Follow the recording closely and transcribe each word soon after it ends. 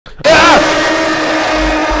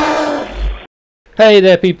Hey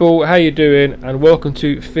there people, how you doing, and welcome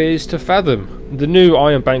to Fears to Fathom. The new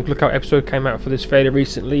Iron Bank Lookout episode came out for this fairly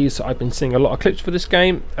recently, so I've been seeing a lot of clips for this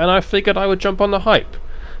game, and I figured I would jump on the hype,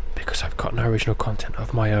 because I've got no original content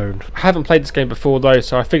of my own. I haven't played this game before though,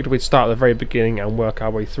 so I figured we'd start at the very beginning and work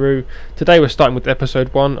our way through. Today we're starting with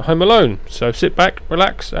episode 1, Home Alone, so sit back,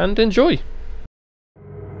 relax, and enjoy.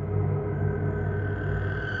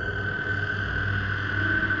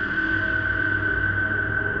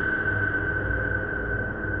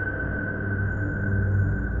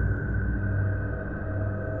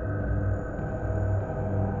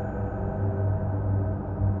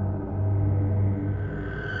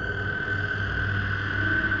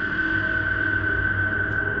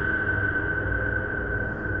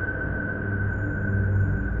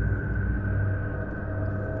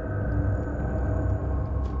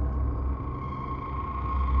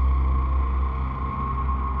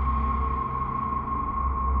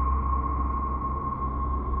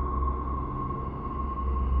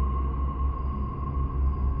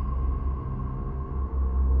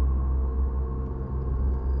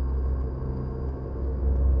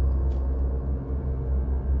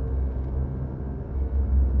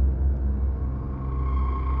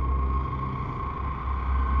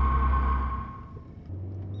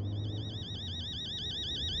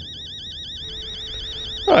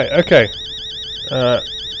 Right, okay.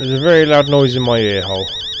 There's a very loud noise in my ear hole.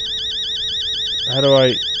 How do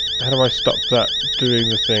I stop that doing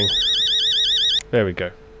the thing? There we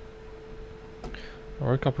go. I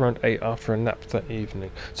woke up around 8 after a nap that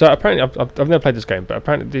evening. So apparently, I've never played this game, but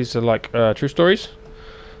apparently these are like true stories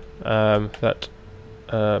that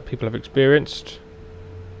people have experienced,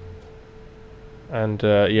 and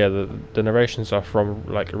yeah, the narrations are from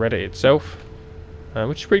like Reddit itself,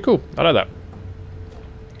 which is pretty cool. I like that.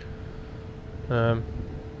 I'm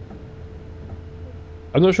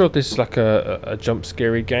not sure if this is like a jump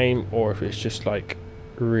scary game or if it's just like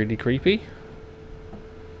really creepy.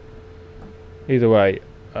 Either way,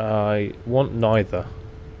 I want neither.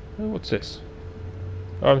 Oh, what's this?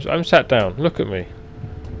 Oh, I'm sat down. Look at me.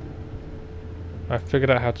 I figured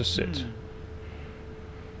out how to sit.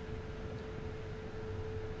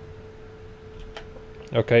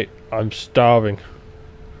 Okay, I'm starving.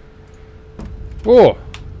 Whoa!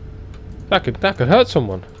 That could hurt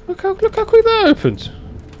someone. Look how quick that opens.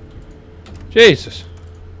 Jesus.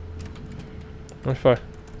 What if I?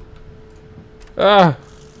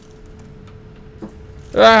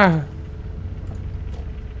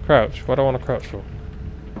 Crouch. What do I want to crouch for?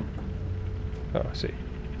 Oh, I see.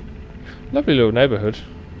 Lovely little neighbourhood.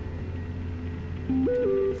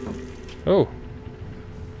 Oh.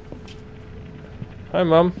 Hi,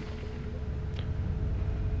 Mum.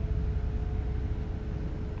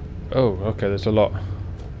 Oh, okay, there's a lot.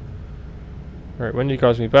 Right, when you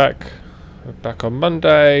guys be back? We're back on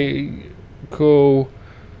Monday. Cool.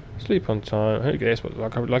 Sleep on time. Who gets what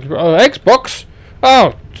like oh, Xbox!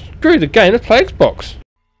 Oh, screw the game, let's play Xbox.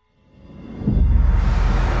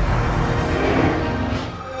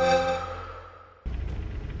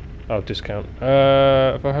 Oh, discount.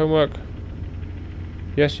 For homework.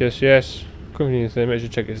 Yes. Company thing, make sure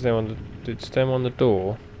to check it's them on the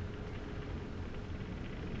door.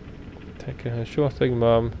 Taking her, sure thing,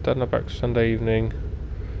 Mum. Dad and I back Sunday evening.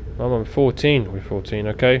 Mum, I'm 14. We're 14,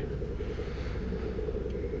 okay?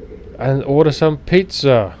 And order some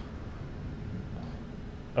pizza.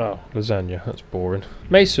 Oh, lasagna. That's boring.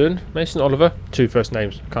 Mason Oliver. 2 first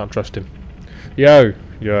names. Can't trust him. Yo,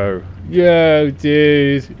 dude.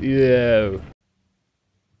 Yo.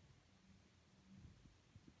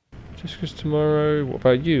 Just 'cause tomorrow. What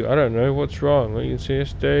about you? I don't know. What's wrong? Well, you can see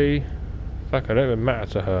us day. Fuck, I don't even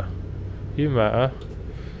matter to her. You matter.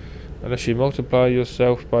 Unless you multiply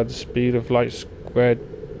yourself by the speed of light squared,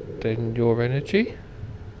 then your energy?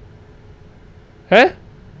 Huh?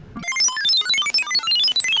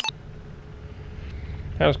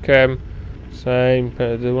 How's Cam? Same.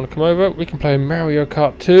 Do they want to come over? We can play Mario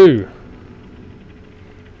Kart 2.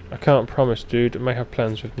 I can't promise, dude. I may have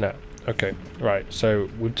plans with Nat. Okay, right. So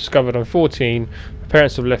we've discovered I'm 14. My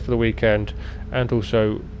parents have left for the weekend, and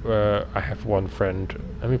also I have one friend,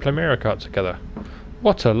 and we play Mario Kart together.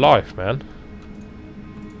 What a life, man!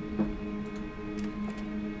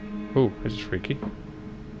 Ooh, this is freaky.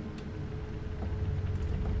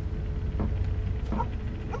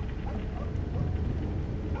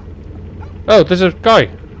 Oh, there's a guy.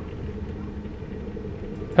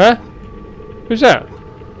 Huh? Who's that?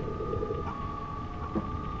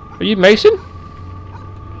 Are you Mason? You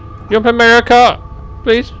want to play Mario Kart,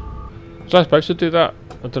 please? Was I supposed to do that?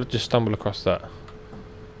 Or did I just stumble across that?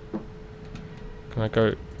 Can I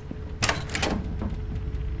go?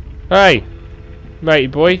 Hey! Matey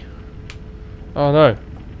boy. Oh no.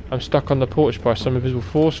 I'm stuck on the porch by some invisible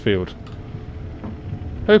force field.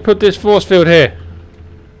 Who put this force field here?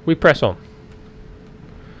 We press on.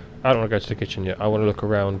 I don't want to go to the kitchen yet. I want to look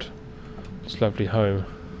around this lovely home.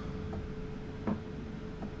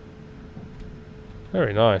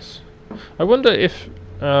 Very nice. I wonder if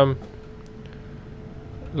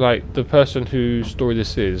like the person whose story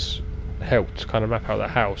this is helped kind of map out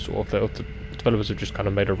that house, or if the developers have just kind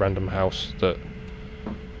of made a random house that,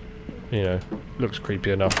 you know, looks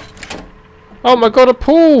creepy enough. Oh my god, a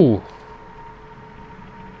pool!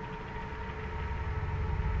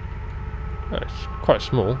 That's quite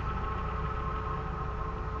small.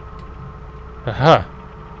 Aha!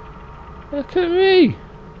 Look at me!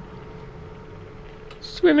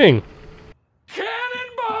 Swimming!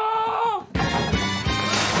 Cannonball!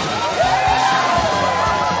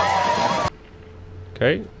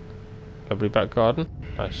 Okay. Lovely back garden.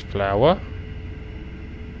 Nice flower.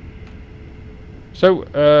 So,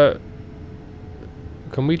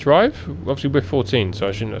 can we drive? Obviously we're 14, so I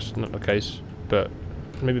assume that's not the case. But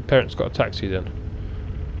maybe parents got a taxi then.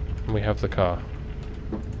 And we have the car.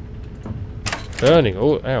 Learning.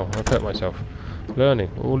 Oh, ow, I've hurt myself. Learning.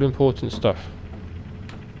 All important stuff.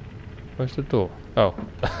 Where's the door? Oh.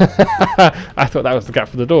 I thought that was the gap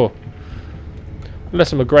for the door.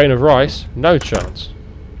 Unless I'm a grain of rice. No chance.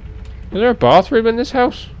 Is there a bathroom in this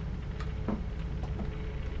house?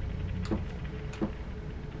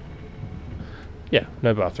 Yeah,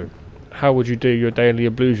 no bathroom. How would you do your daily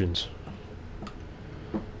ablutions?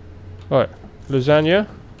 Right. Lasagna.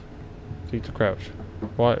 Need to crouch.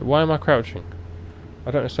 Why am I crouching?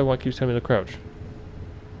 I don't understand why it keeps telling me to crouch.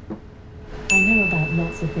 I know about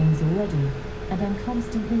lots of things already, and I'm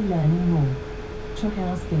constantly learning more. Try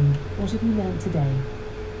asking, what have you learned today?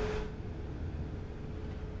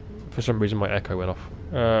 For some reason my echo went off.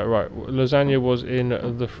 Right, lasagna was in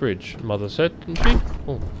the fridge, Mother said, didn't she?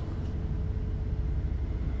 Oh.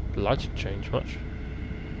 The light didn't change much.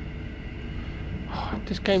 Oh,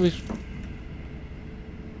 this game is...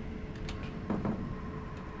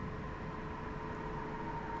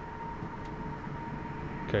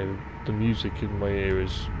 Okay, the music in my ear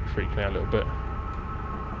is freaking me out a little bit.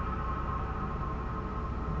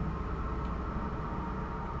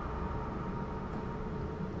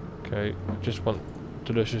 Okay, I just want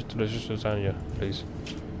delicious, delicious lasagna, please.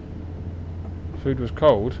 Food was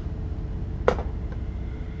cold. Oh,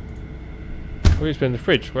 it's been in the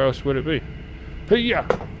fridge. Where else would it be? Hiya!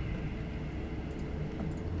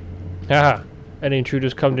 Haha! Any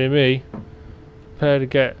intruders come near me, prepare to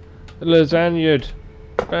get lasagnaed.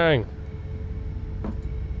 Bang!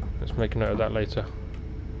 Let's make a note of that later.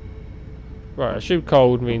 Right, assume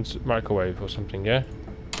cold means microwave or something, yeah?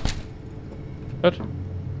 What?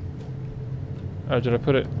 Oh, did I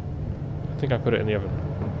put it? I think I put it in the oven.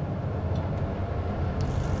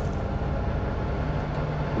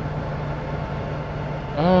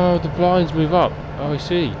 Oh, the blinds move up. Oh, I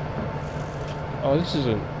see. Oh, this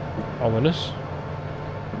isn't ominous.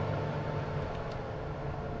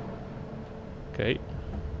 Okay.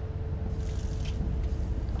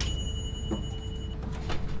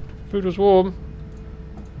 Food was warm.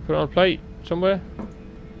 Put it on a plate somewhere.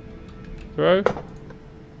 Throw.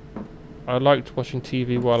 I liked watching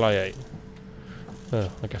TV while I ate.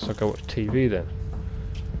 Oh, I guess I'll go watch TV then.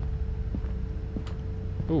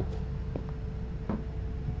 Ooh.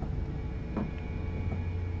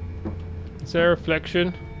 Is there a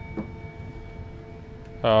reflection?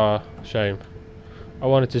 Ah, shame. I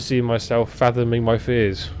wanted to see myself fathoming my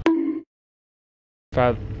fears.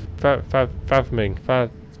 Fathoming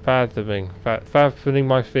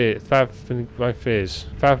my fears. Fathoming my fears.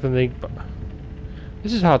 Fathoming.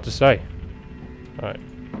 This is hard to say. Right,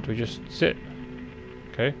 do we just sit?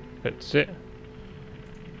 Okay, let's sit.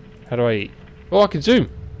 How do I eat? Oh, I can zoom!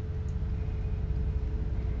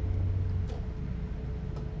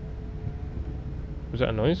 Was that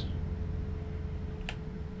a noise?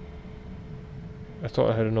 I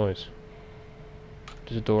thought I heard a noise.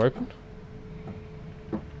 Does the door open?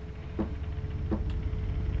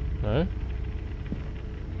 No?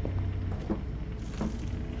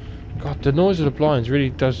 God, the noise of the blinds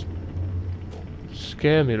really does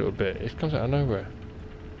scare me a little bit. It comes out of nowhere.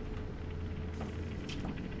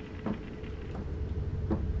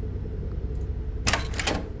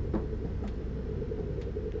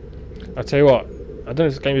 I tell you what, I don't know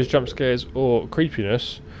if this game is jump scares or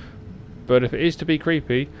creepiness, but if it is to be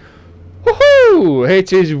creepy, woohoo!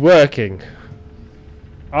 It is working.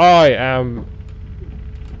 I am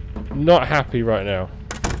not happy right now.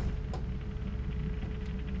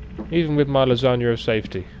 Even with my lasagna of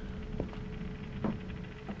safety.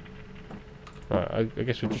 Right, I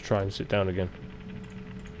guess we'll just try and sit down again.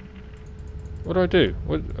 What do I do?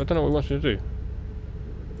 I don't know what he wants me to do.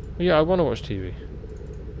 Yeah, I want to watch TV.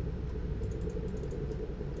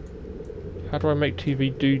 How do I make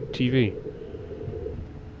TV do TV?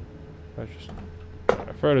 I just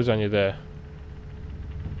throw lasagna there.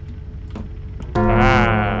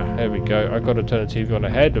 Ah, there we go. I've got to turn the TV on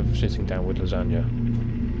ahead of sitting down with lasagna.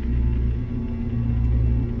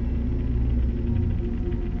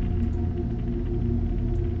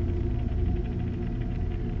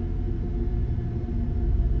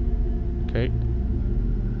 Okay.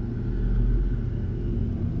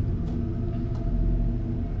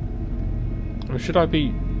 Should I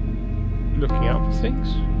be looking out for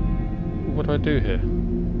things? What do I do here?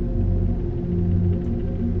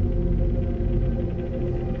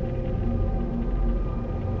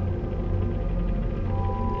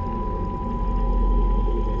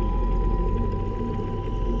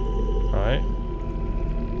 Alright.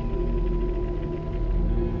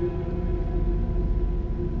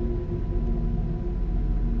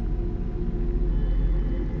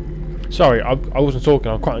 Sorry, I wasn't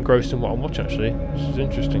talking. I'm quite engrossed in what I'm watching, actually. This is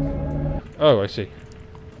interesting. Oh, I see.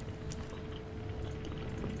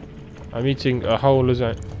 I'm eating a whole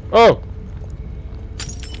lasagna. Oh!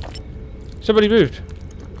 Somebody moved.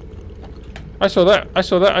 I saw that. I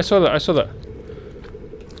saw that. I saw that. I saw that.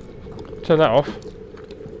 Turn that off.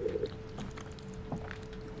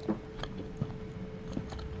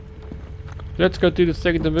 Let's go do the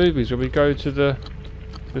thing in the movies where we go to the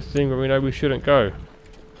thing where we know we shouldn't go.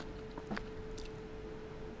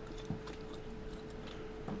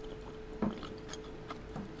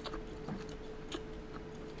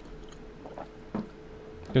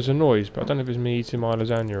 There's a noise, but I don't know if it's me eating my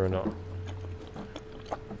lasagna or not.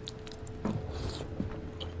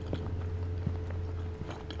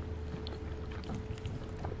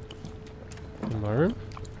 In my room.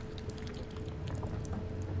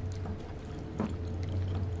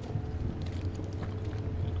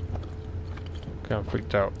 Okay, I'm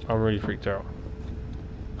freaked out. I'm really freaked out.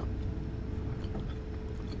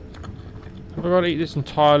 Have I got to eat this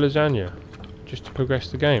entire lasagna just to progress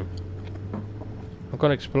the game? I'm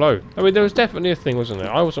gonna explode. I mean, there was definitely a thing, wasn't there?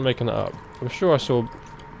 I wasn't making that up. I'm sure I saw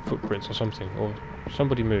footprints or something, or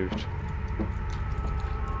somebody moved.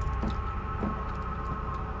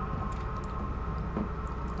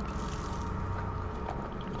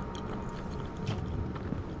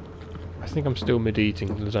 I think I'm still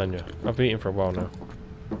mid-eating lasagna. I've been eating for a while now.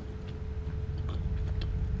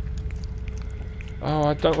 Oh,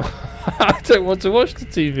 I don't I don't want to watch the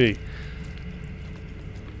TV.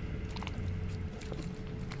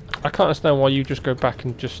 I can't understand why you just go back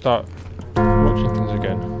and just start watching things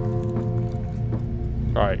again.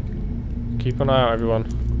 Right. Keep an eye out, everyone.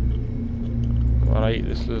 While I eat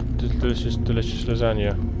this delicious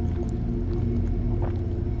lasagna.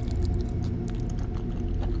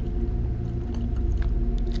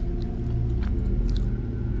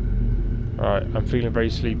 Right, I'm feeling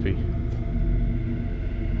very sleepy.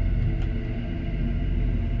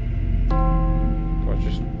 Do I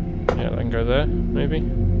just... yeah, I can go there, maybe?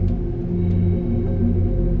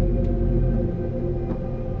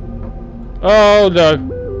 Oh no!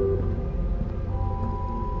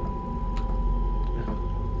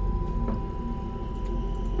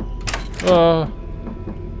 Oh.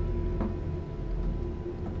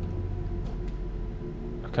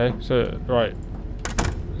 Okay, so right.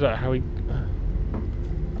 Is that how we?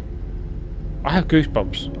 I have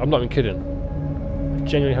goosebumps. I'm not even kidding. I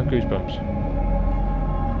genuinely have goosebumps.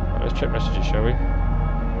 Right, let's check messages, shall we?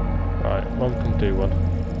 Right, Mum can do one.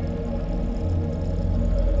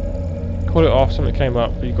 Call it off, something came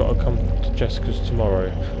up, but you've got to come to Jessica's tomorrow.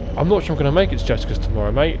 I'm not sure I'm going to make it to Jessica's tomorrow,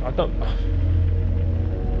 mate. I think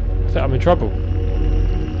I'm in trouble.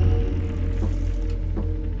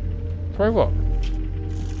 Sorry, what?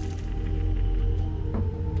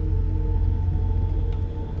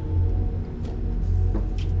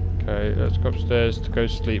 Okay, let's go upstairs to go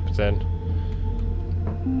sleep then.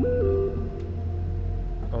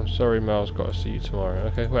 I'm sorry, Mel's got to see you tomorrow.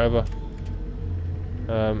 Okay, whatever.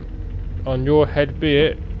 On your head be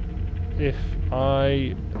it if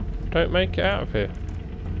I don't make it out of here.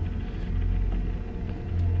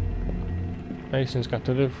 Mason's got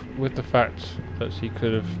to live with the fact that he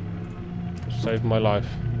could have saved my life.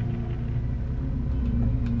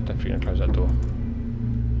 Definitely gonna close that door.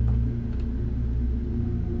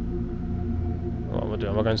 What am I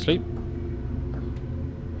doing? Am I going to sleep?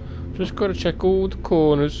 Just gotta check all the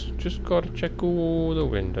corners. Just gotta check all the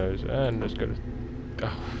windows. And let's go to...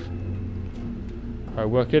 oh. Alright,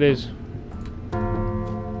 work it is.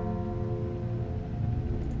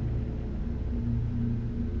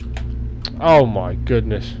 Oh my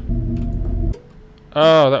goodness.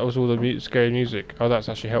 Oh, that was all the scary music. Oh, that's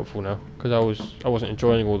actually helpful now, because I wasn't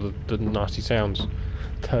enjoying all the nasty sounds.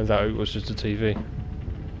 Turns out it was just the TV.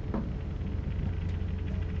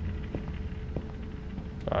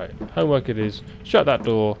 Right, homework it is. Shut that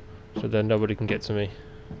door so then nobody can get to me.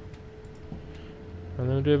 And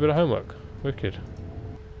then we'll do a bit of homework. Wicked.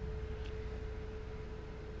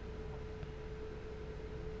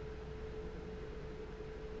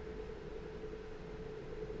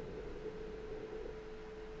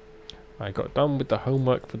 I got done with the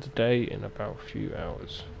homework for the day in about a few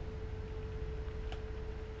hours.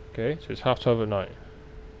 Okay, so it's 12:30 at night.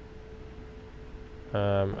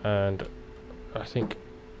 And I think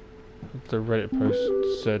the Reddit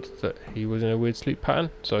post said that he was in a weird sleep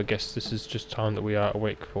pattern, so I guess this is just time that we are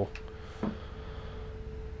awake for.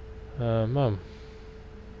 Mum.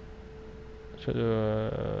 So,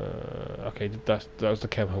 okay, that was the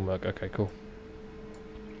chem homework. Okay, cool.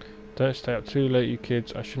 Don't stay up too late, you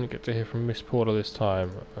kids. I shouldn't get to hear from Miss Porter this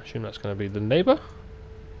time. I assume that's going to be the neighbour?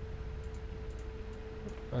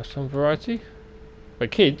 Some variety?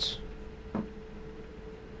 Wait, kids?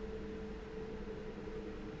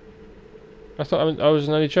 I thought I was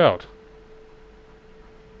an only child.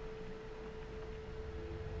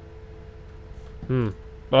 Well,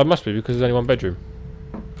 it must be because there's only one bedroom.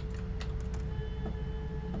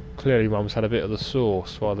 Clearly Mum's had a bit of the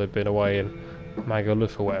sauce while they've been away in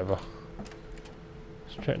McAllister or whatever.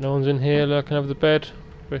 Let's check no one's in here lurking over the bed.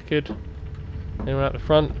 Wicked. Anyone out the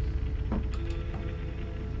front?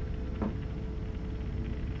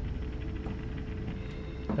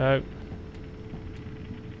 No.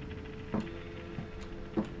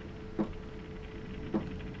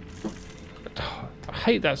 I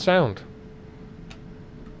hate that sound.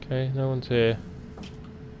 Okay, no one's here.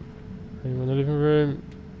 Anyone in the living room?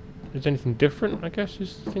 Is anything different, I guess,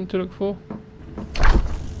 is the thing to look for.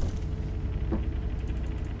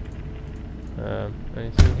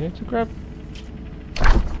 Anything here to grab?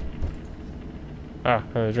 Ah,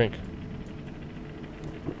 a drink.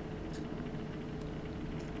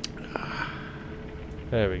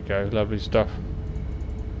 There we go, lovely stuff.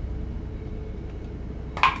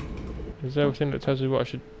 Is there everything that tells me what I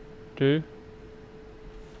should do?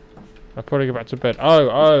 I'll probably go back to bed.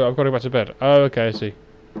 Oh, I've got to go back to bed. Oh, okay, I see.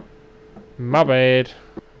 My bad.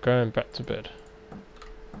 Going back to bed.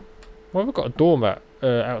 Why have I got a doormat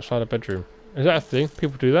outside a bedroom? Is that a thing?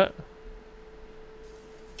 People do that?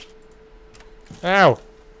 Ow!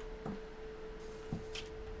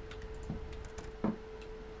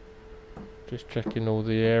 Just checking all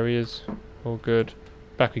the areas. All good.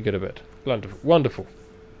 Back we go to bed. Wonderful. Wonderful.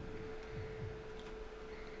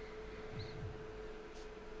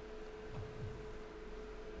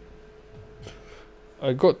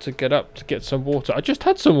 I got to get up to get some water. I just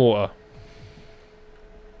had some water.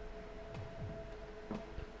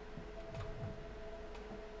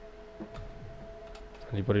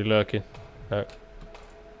 Anybody lurking? No.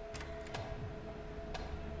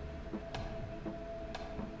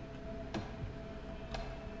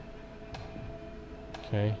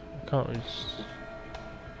 Okay, I can't really.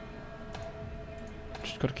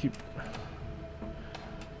 Just gotta keep.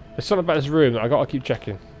 There's something about this room that I gotta keep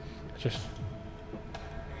checking. Just.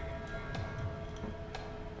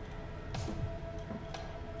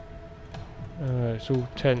 It's all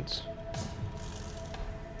tense.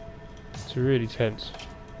 It's really tense.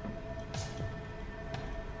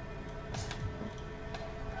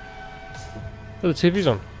 Oh, the TV's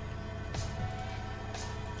on.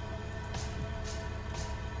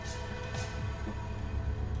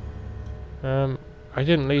 I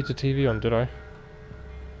didn't leave the TV on, did I?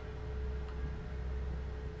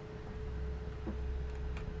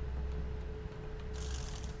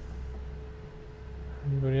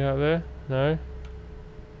 Anybody out there? No?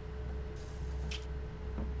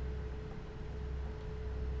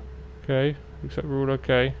 Okay, looks like we're all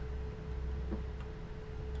okay.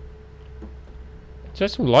 Is there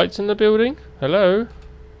some lights in the building? Hello?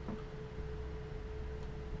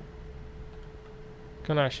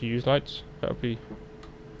 Can I actually use lights? That would be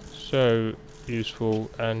so useful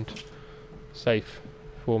and safe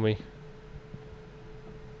for me.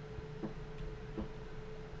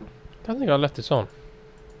 I don't think I left this on.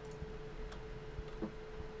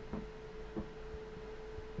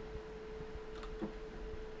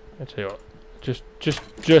 I tell you what, just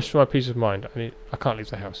for my peace of mind, I can't leave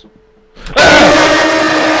the house.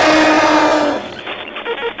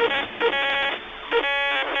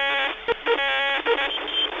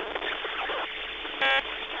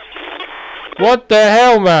 What the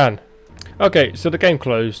hell, man? Okay, so the game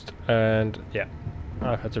closed, and yeah,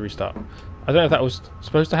 I've had to restart. I don't know if that was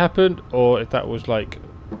supposed to happen or if that was like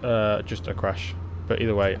just a crash. But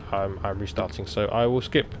either way, I'm restarting. So I will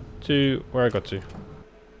skip to where I got to.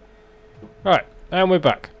 Alright, and we're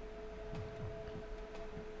back.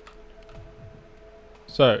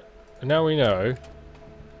 So, now we know.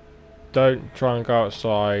 Don't try and go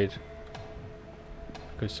outside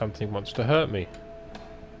because something wants to hurt me.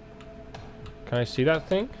 Can I see that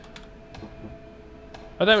thing?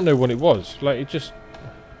 I don't know what it was. Like, it just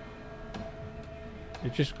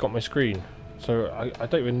got my screen. So I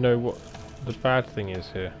don't even know what the bad thing is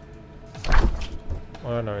here.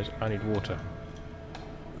 All I know is I need water.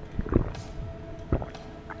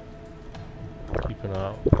 Keep an eye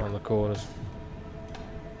out on the corners.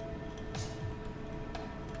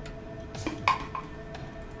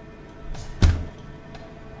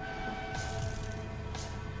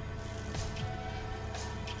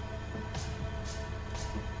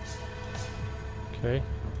 Okay,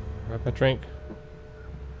 have a drink.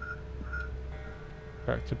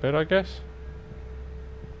 Back to bed, I guess.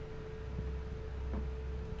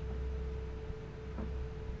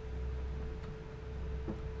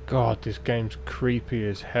 God, this game's creepy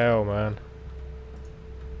as hell, man.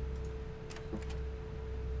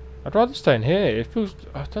 I'd rather stay in here. It feels,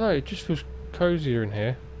 I don't know, it just feels cozier in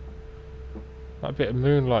here. Like a bit of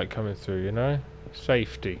moonlight coming through, you know?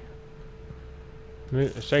 Safety.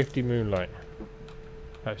 Safety moonlight.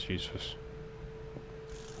 That's useless.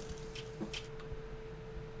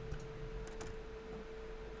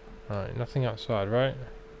 Alright, nothing outside, right?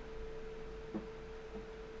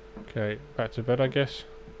 Okay, back to bed, I guess.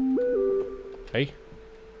 Hey.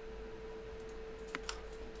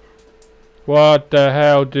 What the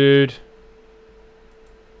hell, dude?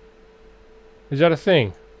 Is that a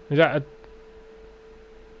thing? Is that a...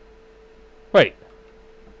 Wait.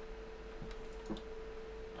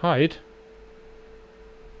 Hide?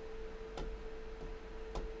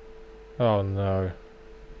 Oh no.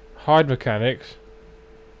 Hide mechanics.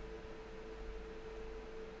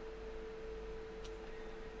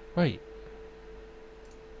 Wait.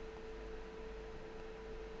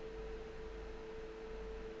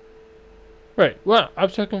 Wait, what? I'm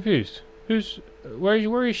so confused.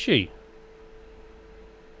 Where is she?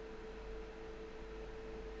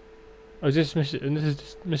 Oh, is this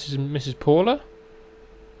Mrs. Paula?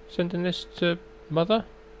 Sending this to Mother?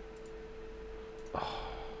 Oh,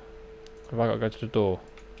 have I got to go to the door?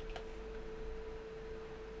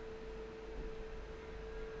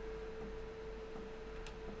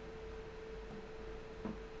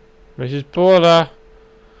 Mrs. Paula!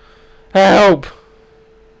 Help!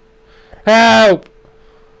 Help!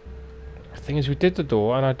 The thing is, we did the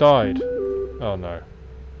door and I died. Oh no.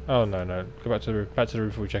 Oh no, no. Go back to the roof. Back to the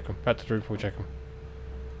roof, we'll check them. Back to the roof, we'll check them.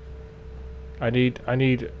 I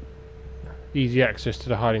need easy access to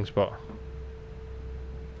the hiding spot.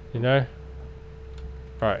 You know?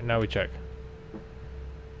 Right, now we check.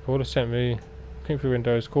 Paula sent me. Looking through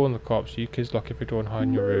windows, calling the cops. You kids lock every door and hide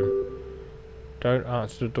in your room. Don't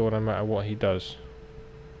answer the door no matter what he does.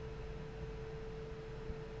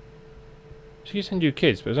 She can send you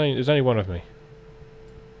kids, but there's only one of me.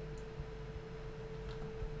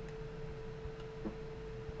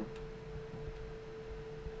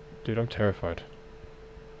 Dude, I'm terrified.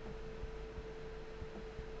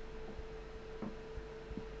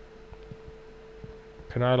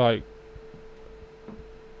 Can I like...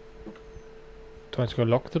 Do I have to go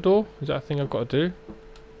lock the door? Is that a thing I've got to do?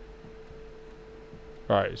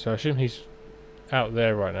 Right, so I assume he's out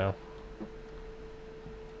there right now.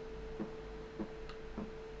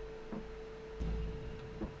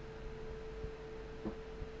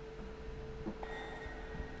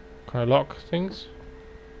 Can I lock things?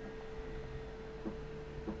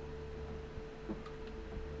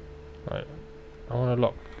 Right. I want to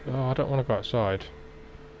lock... Oh, I don't want to go outside.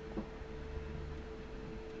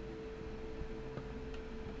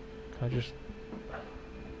 Can I just...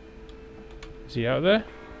 Is he out there?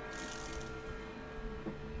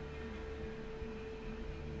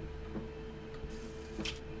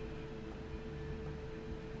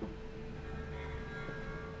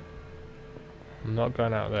 I'm not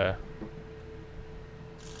going out there.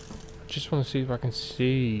 I just want to see if I can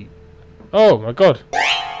see... Oh my god!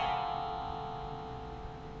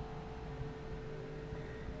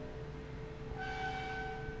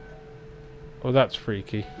 Oh, that's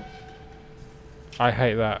freaky. I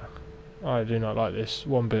hate that. I do not like this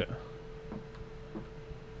one bit.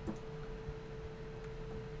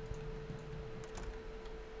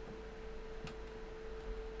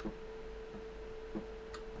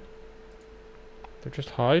 They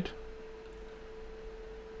just hide.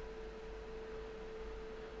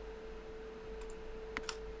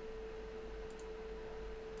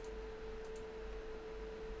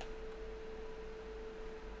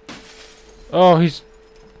 Oh, he's...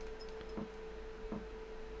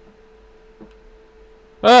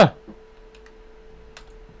 Ah!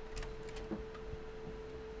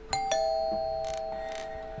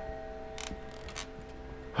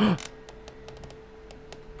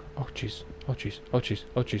 Oh jeez. Oh jeez. Oh jeez.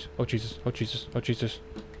 Oh jeez. Oh Jesus. Oh Jesus. Oh Jesus.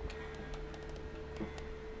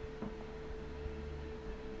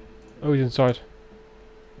 Oh, he's inside.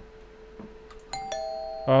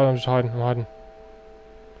 Oh, I'm just hiding. I'm hiding.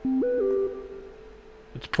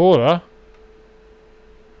 It's Paula.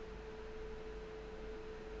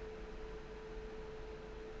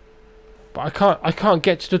 But I can't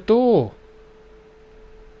get to the door.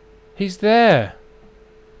 He's there.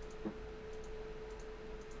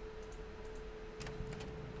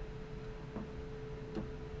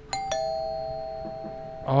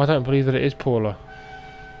 Oh, I don't believe that it is Paula.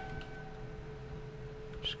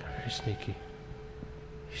 Just very sneaky.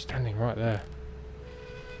 He's standing right there.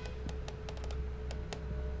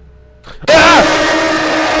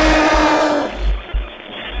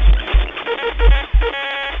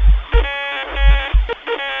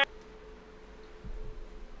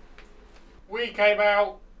 We came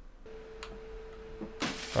out.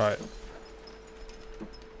 Right.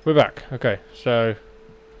 We're back. Okay, so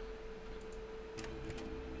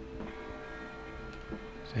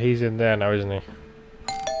he's in there now, isn't he?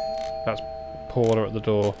 That's Paula at the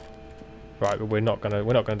door. Right, but we're not gonna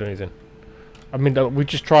do anything. I mean, we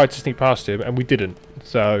just tried to sneak past him and we didn't.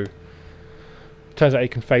 So turns out he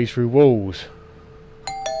can phase through walls.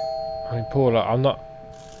 I mean, Paula, I'm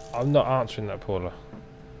not answering that, Paula.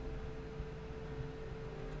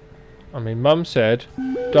 I mean, Mum said,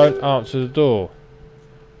 don't answer the door.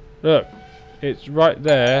 Look, it's right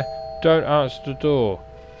there. Don't answer the door.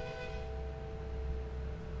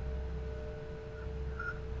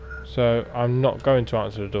 So I'm not going to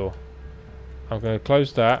answer the door. I'm going to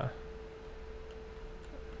close that.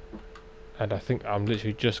 And I think I'm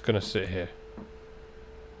literally just going to sit here.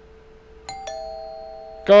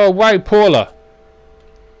 Go away, Paula!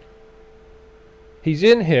 He's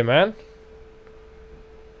in here, man.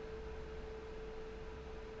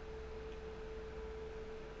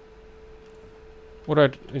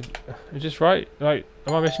 What is this right? Like,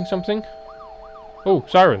 am I missing something? Oh,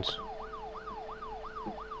 sirens.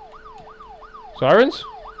 Sirens?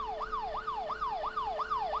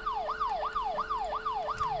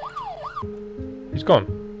 He's gone.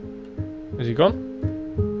 Is he gone?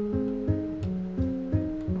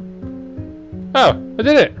 Oh, I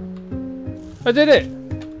did it! I did it!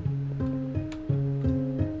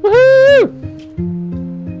 Woohoo!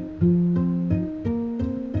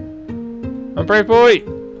 I'm a brave boy!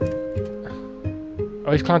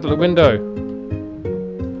 Oh, he's climbed up the window.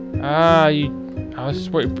 Ah, this is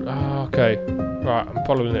what... Oh, okay. Right, I'm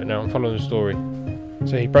following it now. I'm following the story.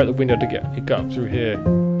 So he broke the window to get... He got up through here.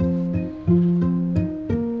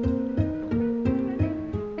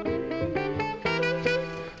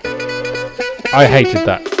 I hated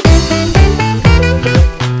that.